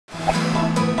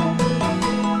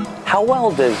How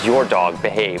well does your dog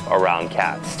behave around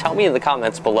cats? Tell me in the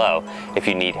comments below. If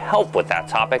you need help with that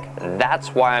topic,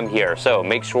 that's why I'm here. So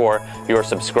make sure you're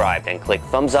subscribed and click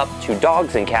thumbs up to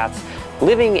dogs and cats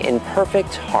living in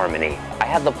perfect harmony. I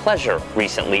had the pleasure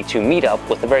recently to meet up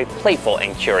with the very playful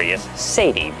and curious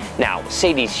Sadie. Now,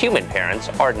 Sadie's human parents,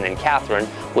 Arden and Catherine,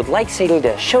 would like Sadie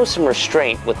to show some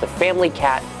restraint with the family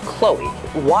cat, Chloe.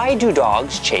 Why do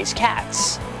dogs chase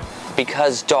cats?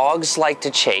 Because dogs like to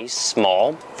chase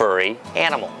small, furry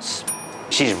animals.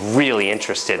 She's really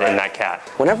interested in that cat.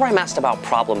 Whenever I'm asked about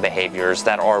problem behaviors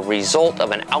that are a result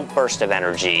of an outburst of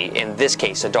energy, in this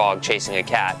case a dog chasing a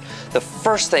cat, the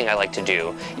first thing I like to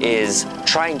do is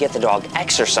try and get the dog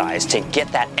exercise to get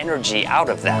that energy out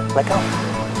of them. Let go.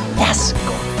 Yes,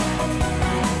 go.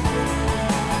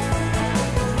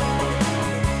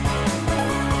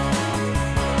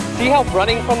 See how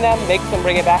running from them makes them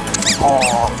bring it back? Oh,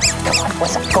 come on,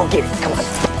 what's up? Go get it, come on.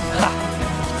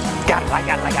 Ha. Got it, I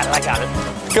got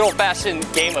it. Good old-fashioned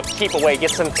game of keep away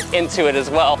gets them into it as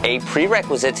well. A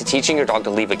prerequisite to teaching your dog to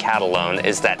leave a cat alone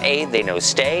is that A, they know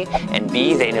stay, and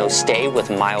B, they know stay with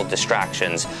mild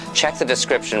distractions. Check the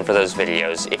description for those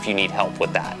videos if you need help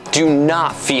with that. Do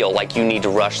not feel like you need to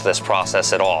rush this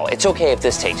process at all. It's okay if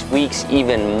this takes weeks,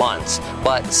 even months,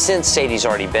 but since Sadie's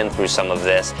already been through some of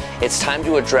this, it's time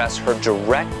to address her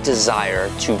direct desire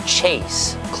to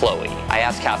chase Chloe. I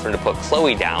asked Catherine to put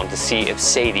Chloe down to see if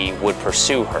Sadie would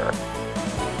pursue her.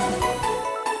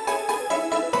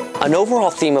 An overall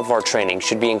theme of our training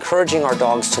should be encouraging our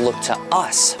dogs to look to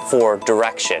us for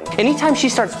direction. Anytime she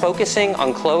starts focusing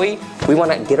on Chloe, we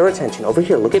want to get her attention. Over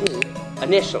here, look at me,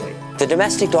 initially. The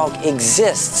domestic dog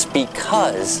exists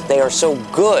because they are so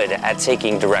good at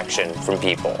taking direction from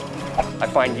people. I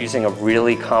find using a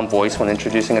really calm voice when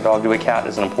introducing a dog to a cat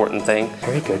is an important thing.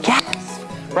 Very good. Yes!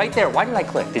 Right there, why did I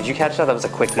click? Did you catch that? That was a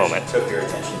quick moment. Took your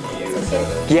attention to you.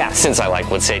 Yeah, since I like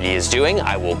what Sadie is doing,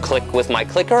 I will click with my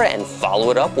clicker and follow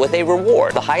it up with a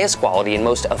reward. The highest quality and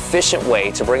most efficient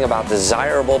way to bring about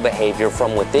desirable behavior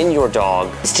from within your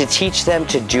dog is to teach them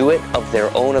to do it of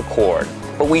their own accord.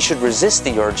 But we should resist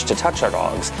the urge to touch our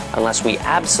dogs unless we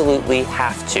absolutely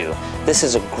have to. This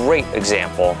is a great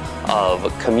example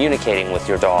of communicating with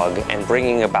your dog and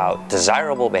bringing about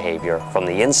desirable behavior from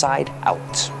the inside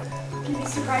out.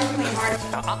 Surprisingly hard.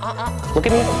 Look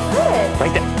at me. Good.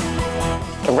 Right there.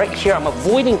 And right here, I'm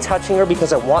avoiding touching her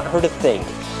because I want her to think.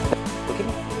 Look at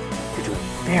me. You're doing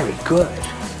very good.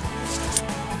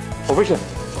 Over here.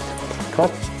 Come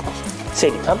on.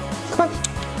 Sadie, come. Come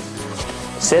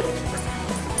on. Sit.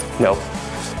 No.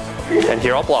 And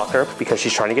here I'll block her because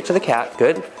she's trying to get to the cat.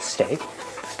 Good. Stay.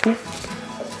 Come here.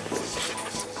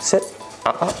 Sit.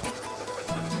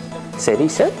 Sadie,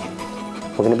 sit.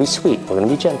 We're going to be sweet. We're going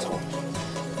to be gentle.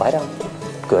 Lie down.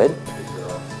 Good.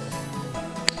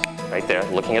 Right there,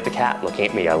 looking at the cat, looking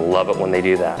at me. I love it when they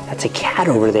do that. That's a cat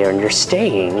over there and you're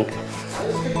staying. That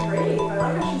was great. I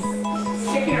like how she's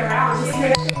sticking around.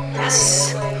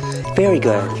 Yes. Very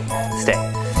good. Stay.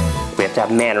 We have to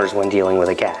have manners when dealing with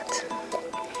a cat.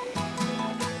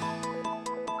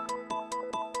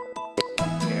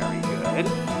 Very good.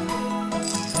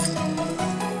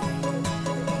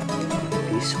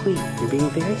 Be sweet. You're being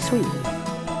very sweet.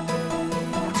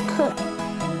 That's good.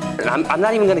 And I'm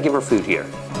not even going to give her food here.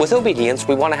 With obedience,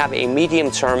 we want to have a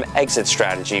medium-term exit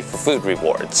strategy for food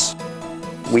rewards.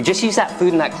 We just used that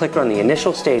food and that clicker on the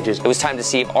initial stages. It was time to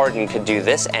see if Arden could do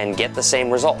this and get the same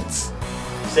results.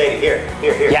 Sadie, here.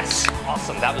 Yes,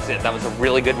 awesome, that was it. That was a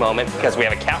really good moment because we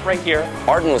have a cat right here.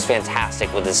 Arden was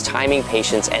fantastic with his timing,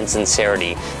 patience, and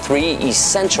sincerity. 3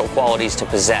 essential qualities to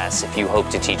possess if you hope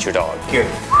to teach your dog. Here.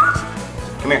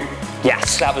 Come here.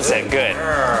 Yes, that was it, good.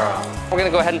 We're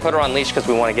gonna go ahead and put her on leash because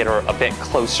we want to get her a bit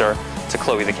closer to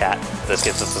Chloe the cat. This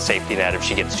gives us a safety net if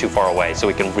she gets too far away so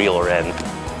we can reel her in.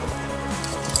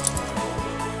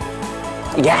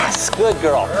 Yes, good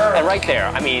girl. And right there,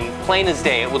 I mean, plain as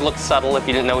day. It would look subtle if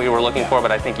you didn't know what you were looking for,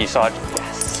 but I think you saw it.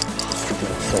 Yes, you're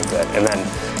doing so good. And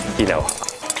then, you know,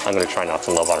 I'm gonna try not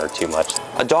to love on her too much.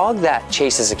 A dog that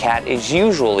chases a cat is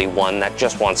usually one that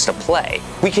just wants to play.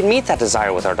 We can meet that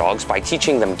desire with our dogs by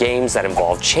teaching them games that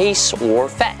involve chase or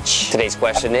fetch. Today's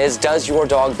question is, does your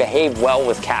dog behave well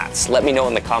with cats? Let me know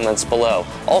in the comments below.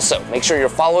 Also, make sure you're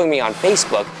following me on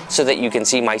Facebook so that you can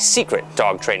see my secret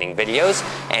dog training videos,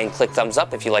 and click thumbs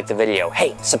up if you like the video.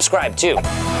 Hey, subscribe too.